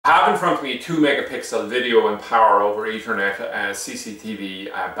have in front of me 2 megapixel video and power over Ethernet CCTV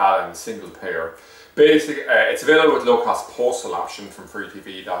Balun single pair. Basically, it's available with low-cost postal option from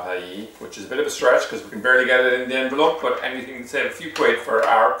freetv.ie, which is a bit of a stretch because we can barely get it in the envelope, but anything to save a few quid for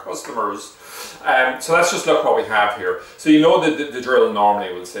our customers. So let's just look what we have here. So you know the drill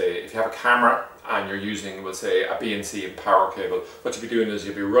normally will say, if you have a camera and you're using, we'll say, a BNC and power cable, what you'll be doing is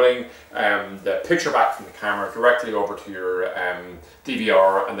you'll be running the picture back from the camera directly over to your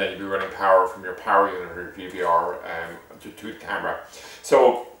DVR, and then you'll be running power from your power unit or DVR to the camera.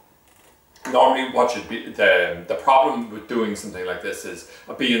 So normally what should be the problem with doing something like this is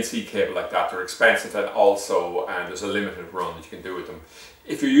a BNC cable like that, they're expensive, and also there's a limited run that you can do with them.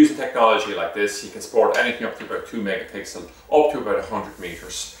 If you're using technology like this, you can support anything up to about 2 megapixel up to about 100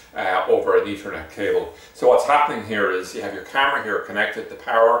 meters over an Ethernet cable. So what's happening here is you have your camera here connected to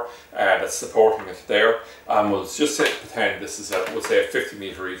power that's supporting it there, and we'll just say, pretend this is a, we'll say, a 50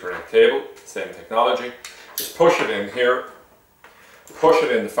 meter Ethernet cable, same technology. Just push it in here, push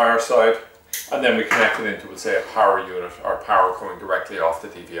it in the far side, and then we connect it into, we'll say, a power unit or power coming directly off the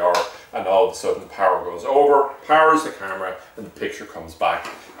DVR, and all of a sudden the power goes over, powers the camera, and the picture comes back,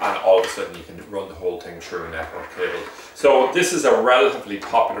 and all of a sudden you can run the whole thing through a network cable. So this is a relatively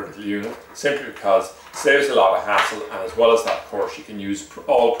popular little unit, simply because it saves a lot of hassle, and as well as that, of course, you can use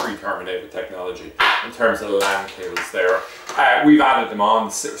all pre-terminated technology in terms of the LAN cables there. We've added them on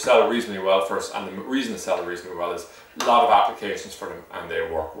to sell reasonably well for us, and the reason to sell reasonably well is a lot of applications for them, and they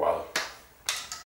work well.